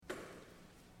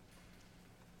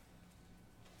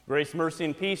Grace, mercy,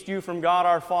 and peace to you from God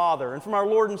our Father and from our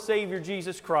Lord and Savior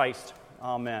Jesus Christ.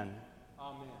 Amen.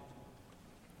 Amen.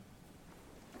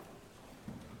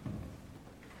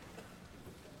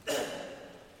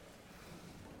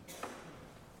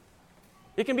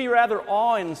 It can be rather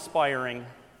awe-inspiring,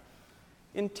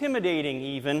 intimidating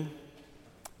even,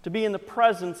 to be in the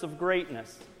presence of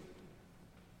greatness.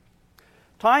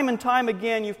 Time and time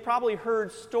again, you've probably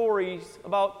heard stories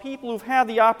about people who've had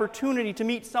the opportunity to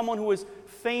meet someone who was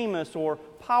famous or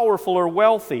powerful or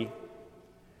wealthy,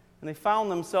 and they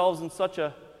found themselves in such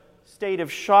a state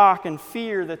of shock and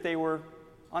fear that they were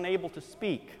unable to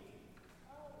speak.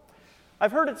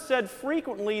 I've heard it said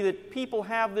frequently that people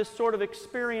have this sort of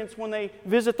experience when they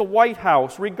visit the White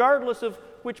House, regardless of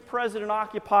which president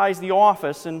occupies the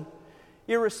office, and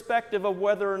irrespective of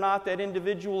whether or not that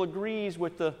individual agrees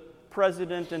with the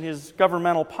president and his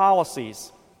governmental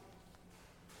policies.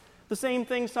 The same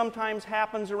thing sometimes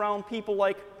happens around people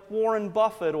like Warren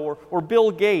Buffett or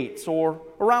Bill Gates, or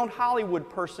around Hollywood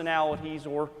personalities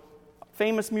or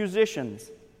famous musicians.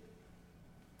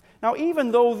 Now,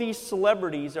 even though these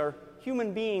celebrities are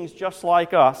human beings just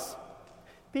like us,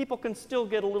 people can still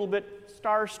get a little bit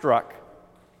starstruck.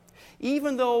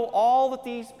 Even though all that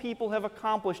these people have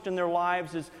accomplished in their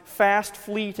lives is fast,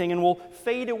 fleeting, and will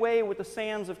fade away with the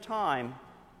sands of time,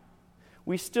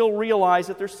 we still realize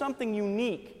that there's something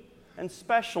unique and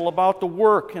special about the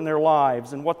work in their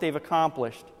lives and what they've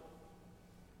accomplished.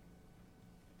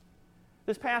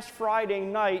 This past Friday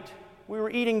night, we were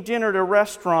eating dinner at a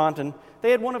restaurant, and they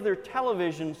had one of their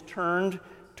televisions turned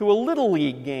to a Little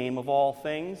League game, of all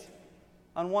things,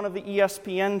 on one of the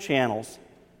ESPN channels.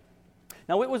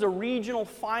 Now, it was a regional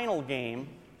final game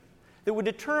that would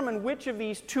determine which of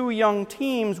these two young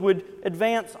teams would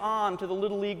advance on to the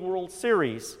Little League World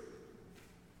Series.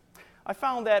 I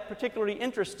found that particularly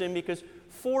interesting because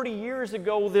 40 years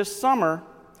ago this summer,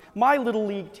 my Little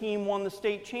League team won the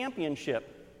state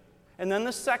championship, and then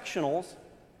the sectionals,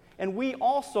 and we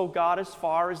also got as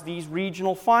far as these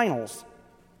regional finals,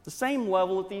 the same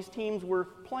level that these teams were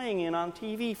playing in on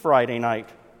TV Friday night.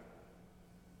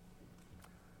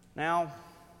 Now,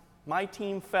 my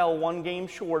team fell one game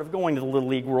short of going to the Little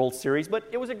League World Series, but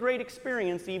it was a great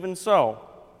experience even so.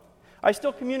 I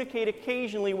still communicate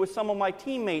occasionally with some of my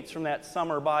teammates from that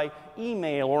summer by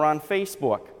email or on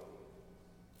Facebook.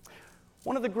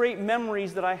 One of the great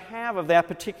memories that I have of that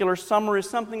particular summer is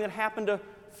something that happened a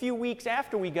few weeks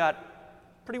after we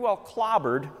got pretty well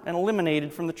clobbered and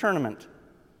eliminated from the tournament.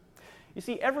 You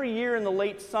see, every year in the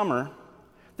late summer,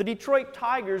 the Detroit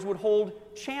Tigers would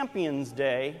hold Champions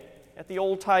Day at the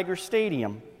old Tiger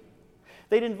Stadium.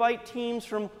 They'd invite teams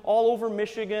from all over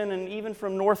Michigan and even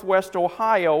from Northwest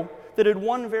Ohio that had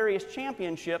won various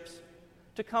championships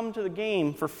to come to the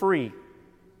game for free.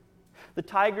 The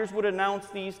Tigers would announce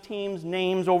these teams'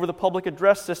 names over the public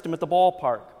address system at the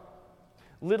ballpark.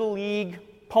 Little League,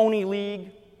 Pony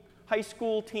League, high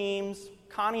school teams,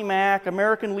 Connie Mack,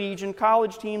 American Legion,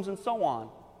 college teams, and so on.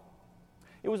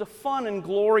 It was a fun and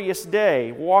glorious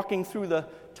day, walking through the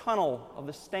tunnel of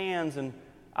the stands and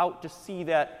out to see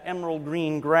that emerald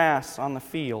green grass on the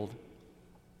field.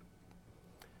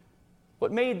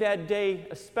 What made that day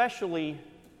especially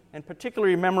and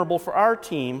particularly memorable for our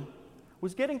team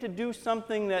was getting to do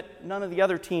something that none of the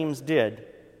other teams did.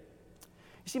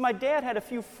 You see, my dad had a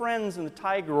few friends in the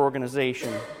Tiger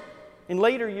organization. In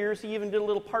later years, he even did a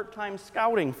little part-time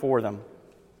scouting for them.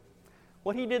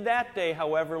 What he did that day,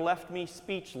 however, left me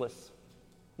speechless,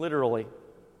 literally.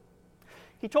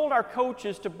 He told our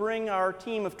coaches to bring our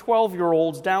team of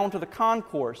 12-year-olds down to the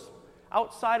concourse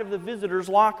outside of the visitors'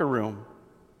 locker room.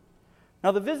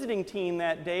 Now, the visiting team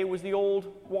that day was the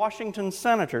old Washington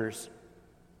Senators.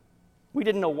 We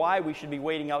didn't know why we should be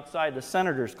waiting outside the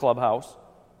Senators' clubhouse.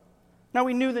 Now,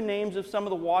 we knew the names of some of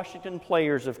the Washington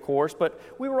players, of course, but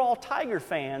we were all Tiger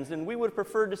fans, and we would have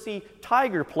preferred to see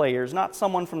Tiger players, not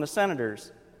someone from the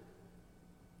Senators.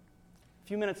 A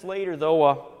few minutes later, though,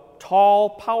 a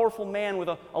tall, powerful man with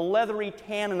a leathery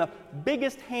tan and the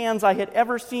biggest hands I had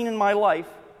ever seen in my life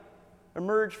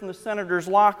emerged from the Senators'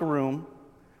 locker room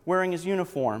wearing his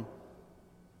uniform.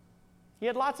 He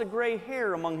had lots of gray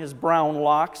hair among his brown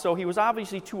locks, so he was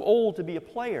obviously too old to be a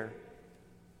player.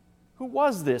 Who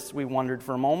was this, we wondered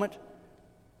for a moment?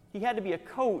 He had to be a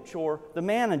coach or the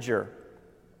manager.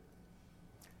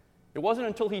 It wasn't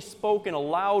until he spoke in a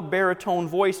loud baritone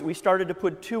voice that we started to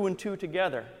put two and two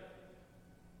together.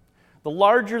 The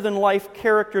larger-than-life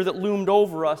character that loomed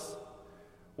over us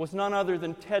was none other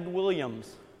than Ted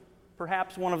Williams,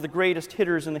 perhaps one of the greatest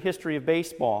hitters in the history of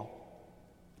baseball.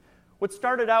 What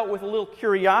started out with a little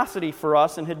curiosity for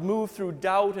us and had moved through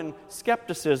doubt and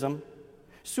skepticism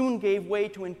soon gave way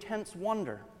to intense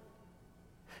wonder.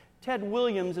 Ted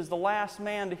Williams is the last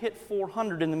man to hit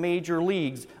 400 in the major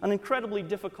leagues, an incredibly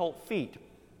difficult feat.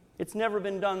 It's never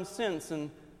been done since,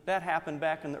 and that happened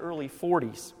back in the early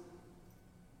 40s.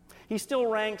 He still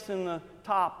ranks in the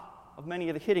top of many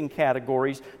of the hitting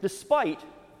categories, despite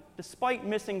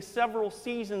missing several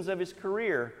seasons of his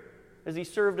career as he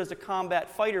served as a combat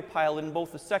fighter pilot in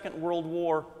both the Second World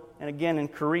War and again in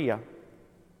Korea.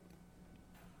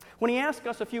 When he asked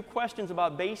us a few questions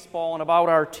about baseball and about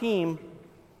our team,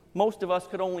 most of us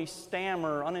could only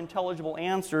stammer unintelligible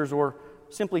answers or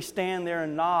simply stand there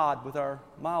and nod with our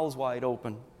mouths wide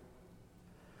open.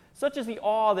 Such is the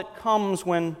awe that comes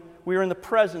when we are in the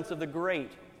presence of the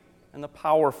great and the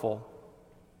powerful.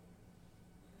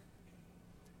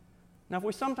 Now, if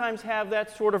we sometimes have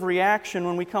that sort of reaction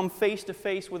when we come face to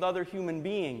face with other human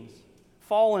beings,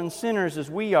 fallen sinners as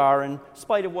we are, in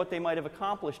spite of what they might have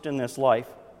accomplished in this life,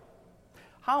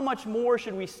 how much more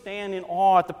should we stand in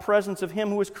awe at the presence of Him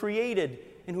who is created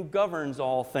and who governs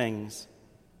all things?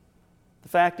 The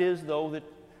fact is, though, that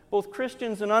both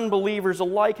Christians and unbelievers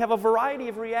alike have a variety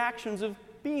of reactions of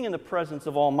being in the presence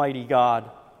of Almighty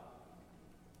God.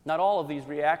 Not all of these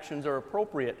reactions are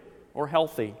appropriate or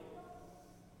healthy.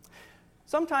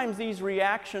 Sometimes these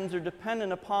reactions are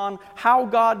dependent upon how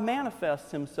God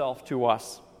manifests Himself to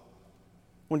us.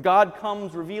 When God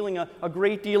comes revealing a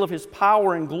great deal of His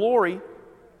power and glory,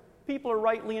 people are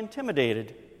rightly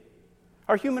intimidated.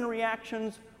 Our human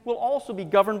reactions will also be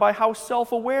governed by how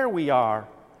self-aware we are,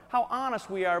 how honest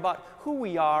we are about who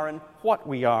we are and what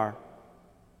we are.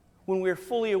 When we are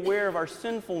fully aware of our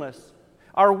sinfulness,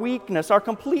 our weakness, our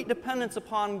complete dependence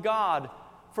upon God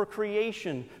for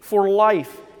creation, for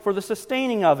life, for the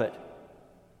sustaining of it,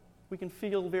 we can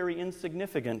feel very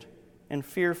insignificant and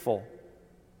fearful.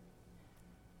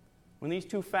 When these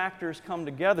two factors come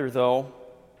together, though,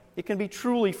 it can be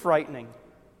truly frightening.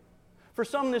 For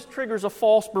some, this triggers a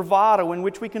false bravado in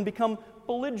which we can become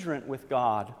belligerent with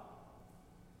God.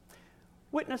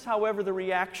 Witness, however, the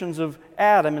reactions of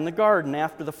Adam in the garden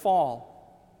after the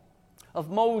fall, of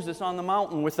Moses on the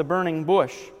mountain with the burning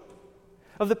bush,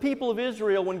 of the people of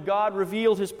Israel when God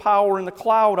revealed His power in the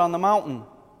cloud on the mountain,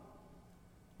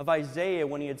 of Isaiah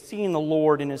when he had seen the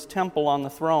Lord in His temple on the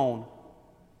throne,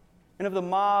 and of the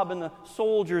mob and the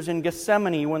soldiers in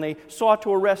Gethsemane when they sought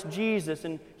to arrest Jesus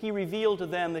and He revealed to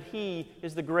them that He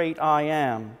is the great I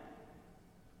Am.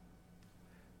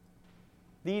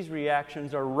 These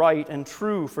reactions are right and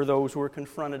true for those who are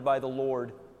confronted by the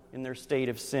Lord in their state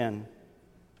of sin.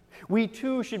 We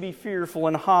too should be fearful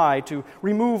and high, to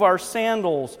remove our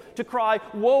sandals, to cry,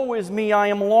 "Woe is me, I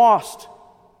am lost,"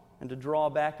 and to draw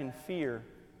back in fear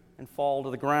and fall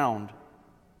to the ground.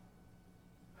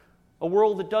 A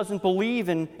world that doesn't believe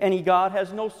in any God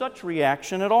has no such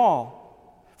reaction at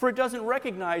all, for it doesn't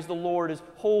recognize the Lord as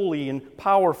holy and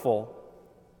powerful.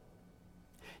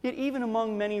 Yet even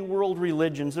among many world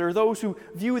religions, there are those who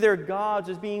view their gods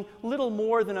as being little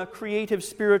more than a creative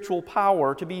spiritual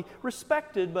power, to be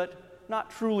respected but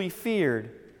not truly feared,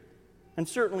 and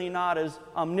certainly not as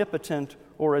omnipotent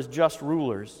or as just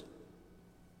rulers.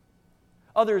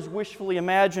 Others wishfully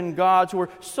imagine gods who are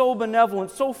so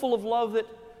benevolent, so full of love that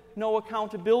no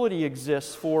accountability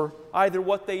exists for either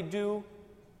what they do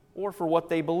or for what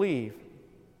they believe.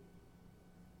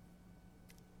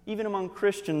 Even among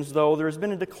Christians, though, there has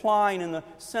been a decline in the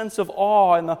sense of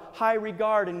awe and the high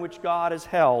regard in which God is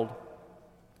held.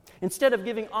 Instead of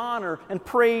giving honor and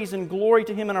praise and glory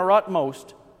to Him in our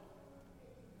utmost,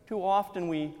 too often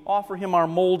we offer Him our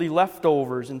moldy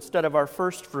leftovers instead of our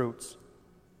first fruits.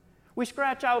 We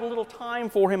scratch out a little time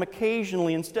for Him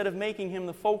occasionally instead of making Him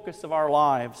the focus of our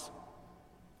lives.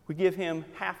 We give Him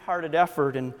half-hearted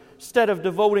effort instead of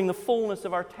devoting the fullness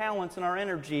of our talents and our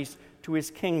energies to His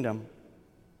kingdom.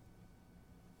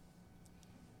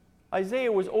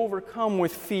 Isaiah was overcome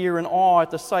with fear and awe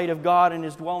at the sight of God in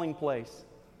His dwelling place.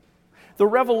 The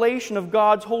revelation of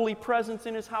God's holy presence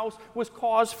in His house was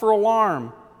cause for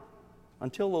alarm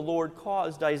until the Lord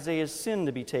caused Isaiah's sin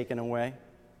to be taken away.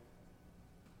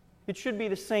 It should be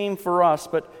the same for us,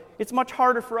 but it's much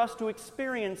harder for us to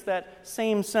experience that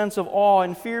same sense of awe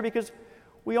and fear because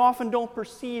we often don't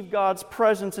perceive God's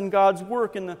presence and God's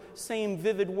work in the same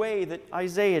vivid way that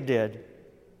Isaiah did.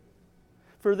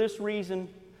 For this reason,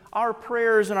 our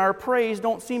prayers and our praise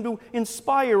don't seem to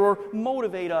inspire or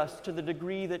motivate us to the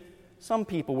degree that some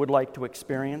people would like to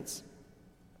experience.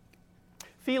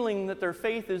 Feeling that their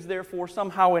faith is therefore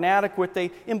somehow inadequate,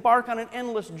 they embark on an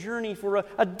endless journey for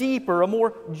a deeper, a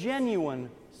more genuine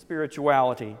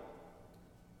spirituality.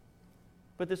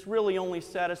 But this really only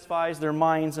satisfies their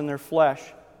minds and their flesh,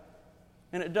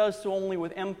 and it does so only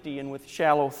with empty and with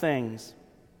shallow things.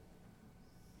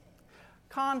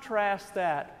 Contrast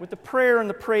that with the prayer and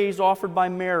the praise offered by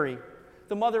Mary,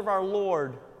 the mother of our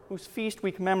Lord, whose feast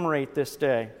we commemorate this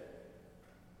day.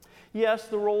 Yes,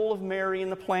 the role of Mary in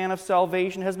the plan of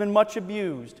salvation has been much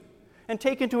abused and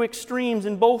taken to extremes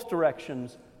in both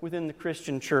directions within the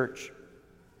Christian church.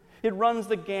 It runs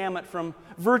the gamut from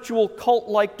virtual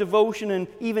cult-like devotion and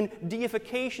even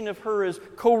deification of her as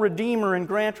co-redeemer and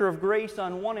granter of grace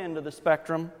on one end of the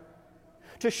spectrum,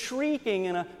 to shrieking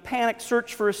in a panicked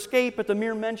search for escape at the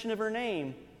mere mention of her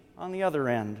name on the other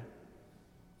end.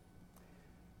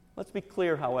 Let's be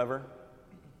clear, however.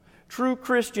 True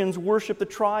Christians worship the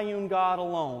triune God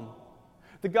alone,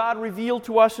 the God revealed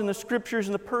to us in the Scriptures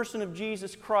in the person of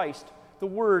Jesus Christ, the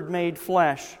Word made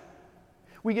flesh.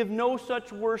 We give no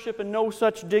such worship and no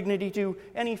such dignity to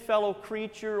any fellow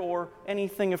creature or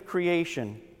anything of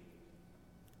creation.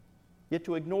 Yet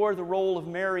to ignore the role of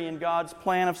Mary in God's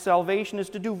plan of salvation is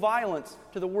to do violence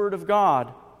to the Word of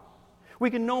God. We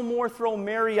can no more throw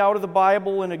Mary out of the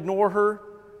Bible and ignore her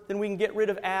than we can get rid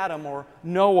of Adam or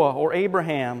Noah or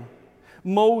Abraham,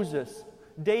 Moses,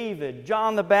 David,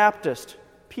 John the Baptist,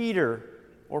 Peter,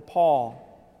 or Paul.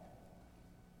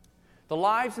 The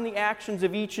lives and the actions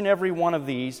of each and every one of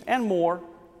these, and more,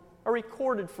 are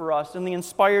recorded for us in the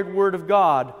inspired Word of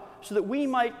God, so that we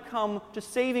might come to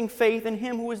saving faith in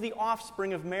Him who is the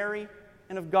offspring of Mary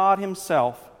and of God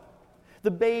Himself,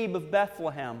 the babe of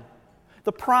Bethlehem,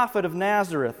 the prophet of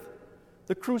Nazareth,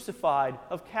 the crucified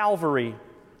of Calvary,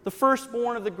 the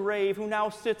firstborn of the grave who now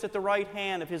sits at the right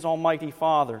hand of His Almighty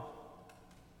Father.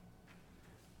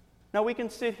 Now we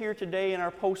can sit here today in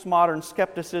our postmodern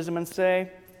skepticism and say,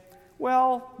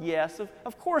 well, yes,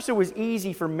 of course it was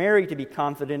easy for Mary to be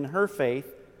confident in her faith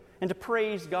and to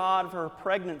praise God for her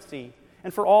pregnancy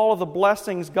and for all of the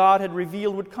blessings God had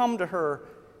revealed would come to her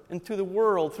and to the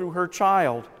world through her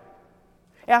child.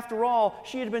 After all,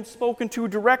 she had been spoken to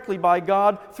directly by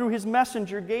God through His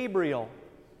messenger Gabriel.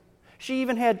 She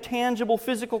even had tangible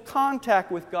physical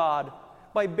contact with God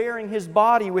by bearing His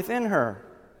body within her.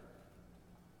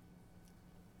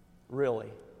 Really?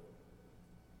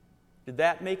 Did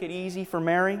that make it easy for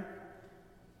Mary?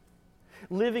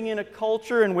 Living in a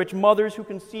culture in which mothers who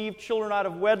conceived children out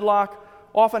of wedlock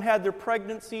often had their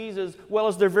pregnancies as well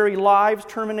as their very lives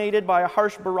terminated by a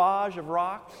harsh barrage of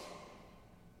rocks?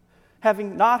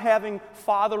 Not having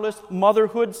fatherless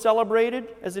motherhood celebrated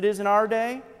as it is in our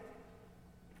day?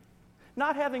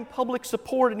 Not having public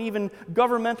support and even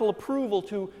governmental approval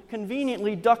to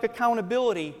conveniently duck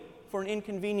accountability for an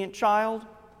inconvenient child?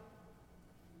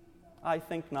 I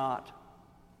think not.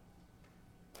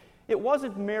 It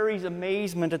wasn't Mary's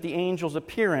amazement at the angel's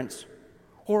appearance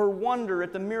or her wonder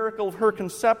at the miracle of her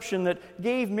conception that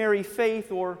gave Mary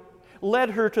faith or led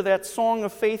her to that song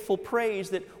of faithful praise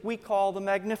that we call the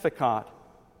Magnificat.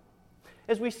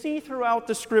 As we see throughout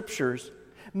the Scriptures,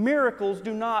 miracles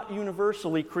do not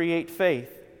universally create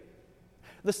faith.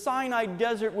 The Sinai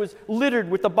desert was littered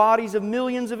with the bodies of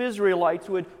millions of Israelites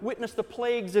who had witnessed the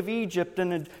plagues of Egypt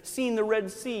and had seen the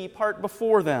Red Sea part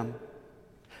before them.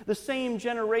 The same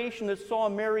generation that saw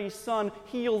Mary's son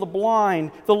heal the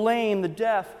blind, the lame, the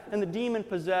deaf, and the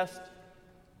demon-possessed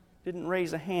didn't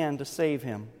raise a hand to save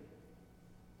him.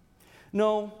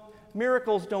 No,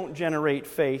 miracles don't generate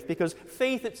faith because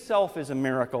faith itself is a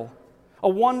miracle, a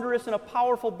wondrous and a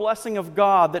powerful blessing of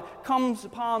God that comes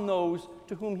upon those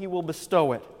to whom He will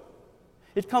bestow it.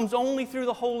 It comes only through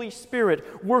the Holy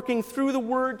Spirit, working through the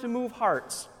Word to move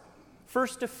hearts,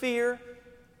 first to fear,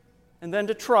 and then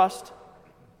to trust,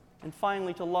 and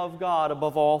finally to love God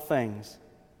above all things.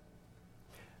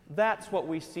 That's what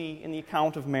we see in the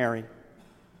account of Mary.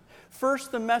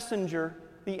 First, the messenger,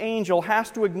 the angel,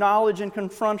 has to acknowledge and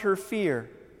confront her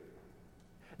fear.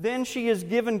 Then she is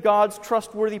given God's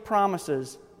trustworthy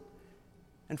promises.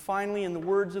 And finally, in the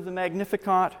words of the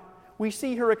Magnificat, we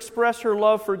see her express her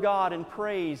love for God in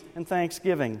praise and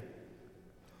thanksgiving.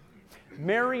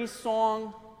 Mary's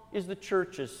song is the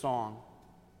church's song.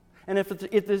 And if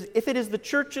it is the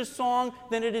church's song,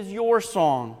 then it is your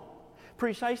song.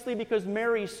 Precisely because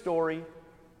Mary's story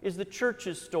is the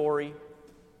church's story,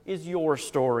 is your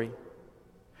story.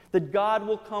 That God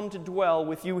will come to dwell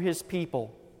with you, His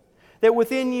people. That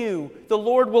within you, the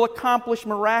Lord will accomplish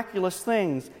miraculous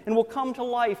things and will come to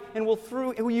life and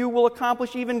through you will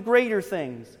accomplish even greater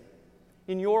things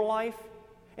in your life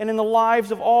and in the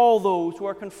lives of all those who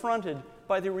are confronted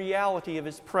by the reality of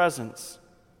His presence.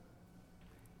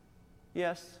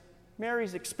 Yes,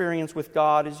 Mary's experience with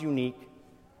God is unique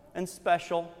and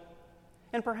special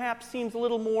and perhaps seems a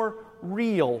little more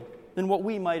real than what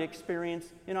we might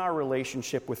experience in our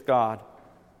relationship with God.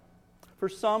 For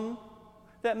some,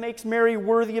 that makes Mary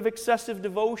worthy of excessive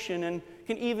devotion and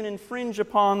can even infringe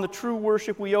upon the true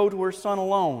worship we owe to her Son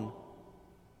alone.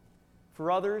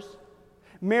 For others,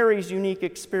 Mary's unique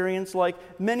experience, like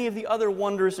many of the other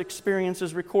wondrous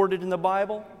experiences recorded in the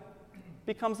Bible,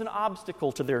 becomes an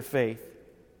obstacle to their faith.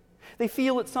 They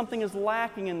feel that something is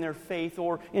lacking in their faith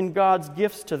or in God's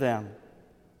gifts to them.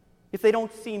 If they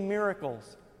don't see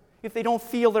miracles, if they don't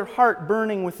feel their heart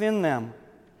burning within them,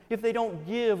 if they don't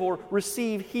give or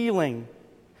receive healing,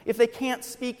 if they can't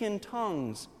speak in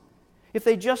tongues, if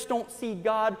they just don't see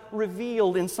God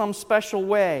revealed in some special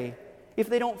way, if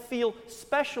they don't feel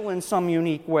special in some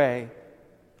unique way,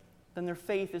 then their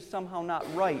faith is somehow not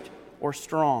right or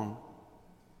strong.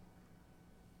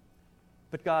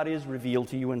 But God is revealed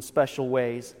to you in special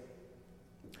ways.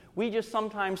 We just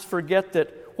sometimes forget that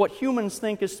what humans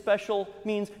think is special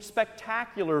means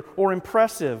spectacular or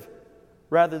impressive,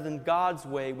 rather than God's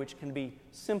way, which can be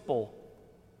simple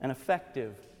and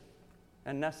effective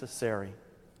and necessary.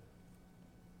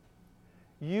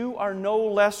 You are no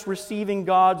less receiving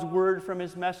God's word from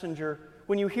His messenger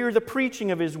when you hear the preaching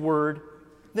of His word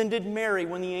than did Mary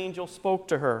when the angel spoke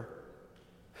to her.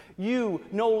 You,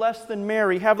 no less than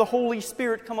Mary, have the Holy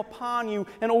Spirit come upon you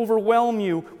and overwhelm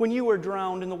you when you are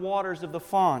drowned in the waters of the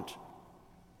font.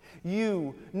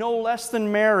 You, no less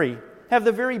than Mary, have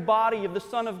the very body of the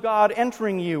Son of God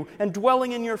entering you and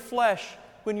dwelling in your flesh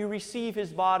when you receive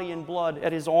His body and blood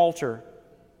at His altar.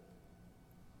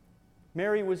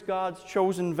 Mary was God's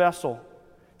chosen vessel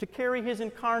to carry His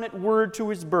incarnate Word to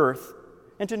His birth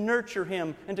and to nurture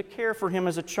Him and to care for Him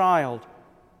as a child.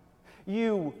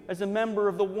 You, as a member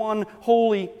of the one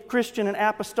holy Christian and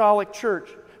apostolic church,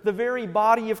 the very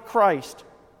body of Christ,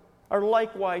 are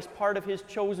likewise part of His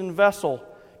chosen vessel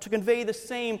to convey the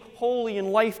same holy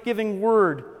and life-giving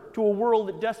Word to a world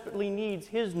that desperately needs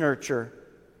His nurture,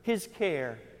 His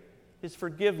care, His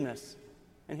forgiveness,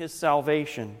 and His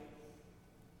salvation.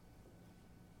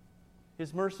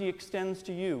 His mercy extends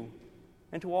to you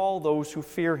and to all those who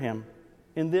fear Him,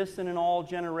 in this and in all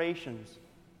generations.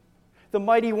 The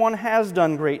Mighty One has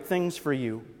done great things for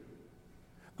you.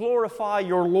 Glorify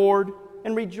your Lord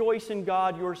and rejoice in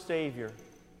God your Savior.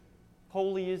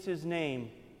 Holy is His name,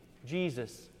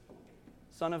 Jesus,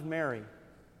 Son of Mary,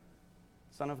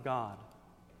 Son of God.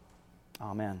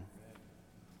 Amen.